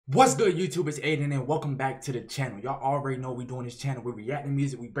What's good, YouTube? It's Aiden and welcome back to the channel. Y'all already know we doing this channel. We react to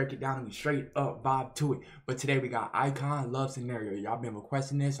music, we break it down, and we straight up vibe to it. But today we got iKON Love Scenario. Y'all been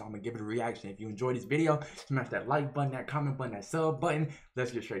requesting this, so I'm gonna give it a reaction. If you enjoyed this video, smash that like button, that comment button, that sub button.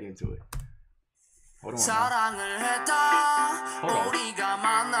 Let's get straight into it. Hold on. 사랑을 했다 우리가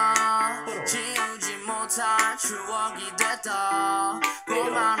만나 지우지 못할 추억이 됐다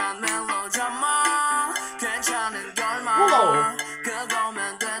볼만한 멜로드라마 괜찮은 결말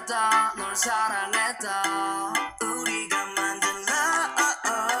그거면 됐다 널 사랑했다 우리가 만든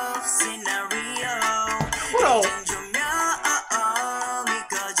love scenario 이젠 조명이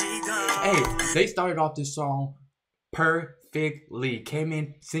꺼지고. Hey, they started off this song perfectly, came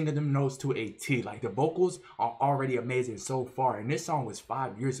in singing them notes to a T. Like, the vocals are already amazing so far, and this song was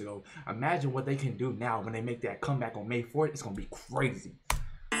 5 years ago. Imagine what they can do now when they make that comeback on May 4th. It's gonna be crazy.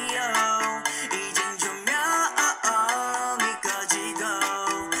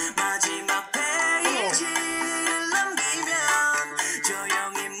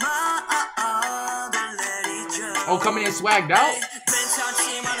 Oh, coming in swagged out.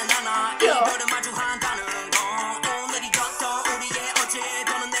 Yeah.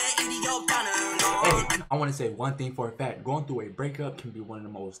 I want to say one thing for a fact. Going through a breakup can be one of the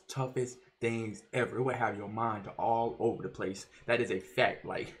most toughest things ever. It will have your mind all over the place. That is a fact.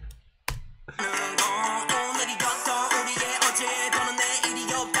 Like,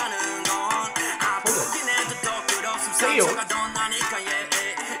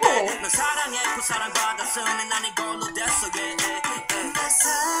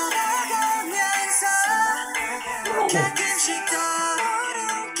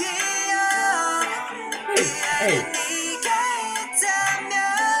 Hey.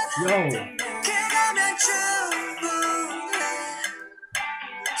 Yo.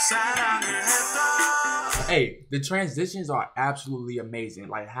 Hey, the transitions are absolutely amazing.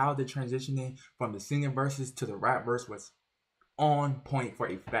 Like, how the transitioning from the singing verses to the rap verse was on point for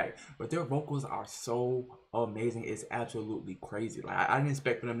a fact. But their vocals are so amazing. It's absolutely crazy. Like, I didn't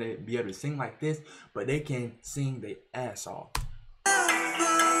expect for them to be able to sing like this, but they can sing their ass off.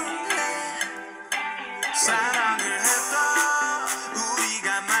 사랑을 했다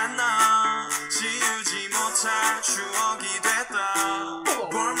우리가 만나 지우지 못할 추억이 됐다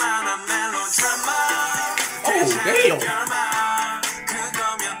볼만한 멜로드라마 괜찮은 결말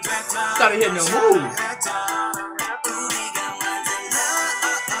그거면 됐다 Started hitting the move. 우리가 만든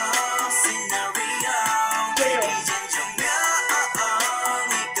love scenario 이젠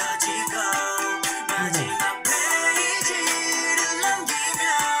조명이 꺼지고 마지막 페이지를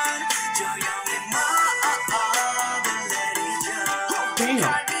넘기면 조용히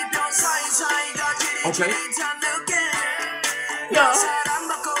Okay. Yeah.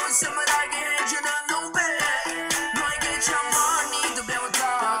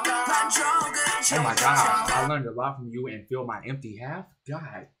 Oh my God, I learned a lot from you and feel my empty half.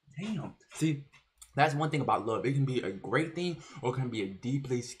 God damn. See, that's one thing about love. It can be a great thing or it can be a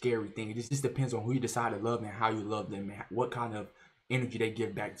deeply scary thing. It just depends on who you decide to love and how you love them and what kind of energy they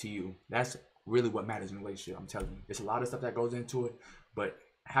give back to you. That's really what matters in a relationship. I'm telling you. There's a lot of stuff that goes into it, but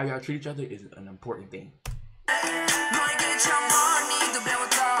how y'all treat each other is an important thing.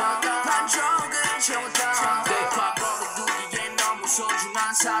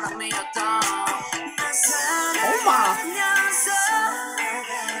 Oh my.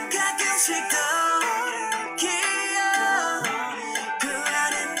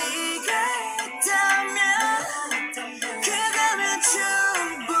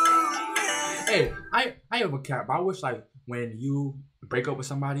 Hey, I have a cap. I wish, like, when you break up with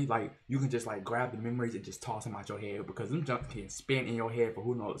somebody, like, you can just like grab the memories and just toss them out your head, because them junk can spin in your head for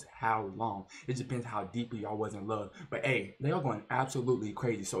who knows how long. It depends how deeply y'all was in love. But hey, they are going absolutely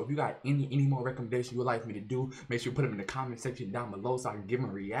crazy. So if you got any more recommendations you would like me to do, make sure you put them in the comment section down below so I can give them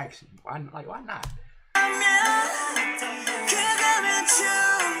a reaction. Why not?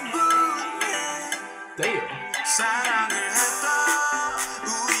 Damn.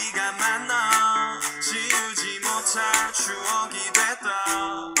 추억이 됐다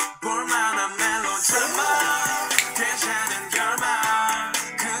볼만한 멜로드라마 괜찮은 결말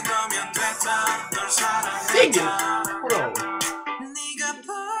그거면 됐다 널 사랑했다 네가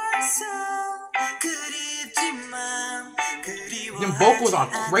벌써 그립지만 그리워 Them vocals are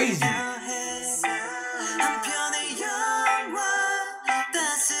crazy. 한편의 영화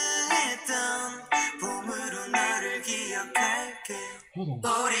따스했던 봄으로 너를 기억할게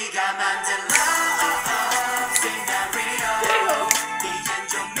우리가 만든 love scenario 이젠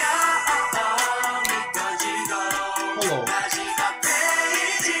조명이 꺼지고 마지막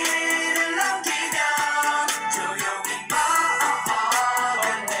페이지를 넘기면 조용히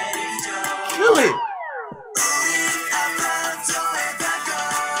먹을래 kill it.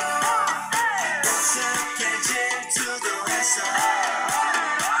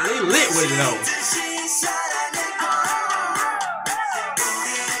 They lit with it though.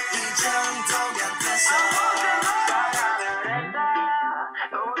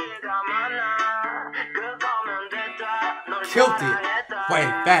 Killed it. Wait,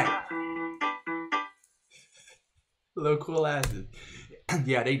 fact. Little cool asses.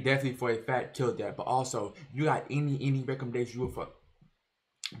 Yeah, they definitely for a fact killed that. But also, you got any recommendations you for?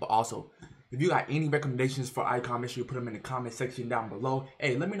 But also, if you got any recommendations for iKON, make sure you put them in the comment section down below.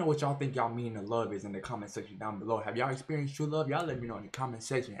 Hey, let me know what y'all think y'all mean to love is in the comment section down below. Have y'all experienced true love? Y'all let me know in the comment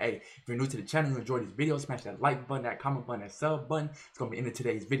section. Hey, if you're new to the channel and enjoy this video, smash that like button, that comment button, that sub button. It's gonna be the end of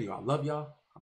today's video. I love y'all.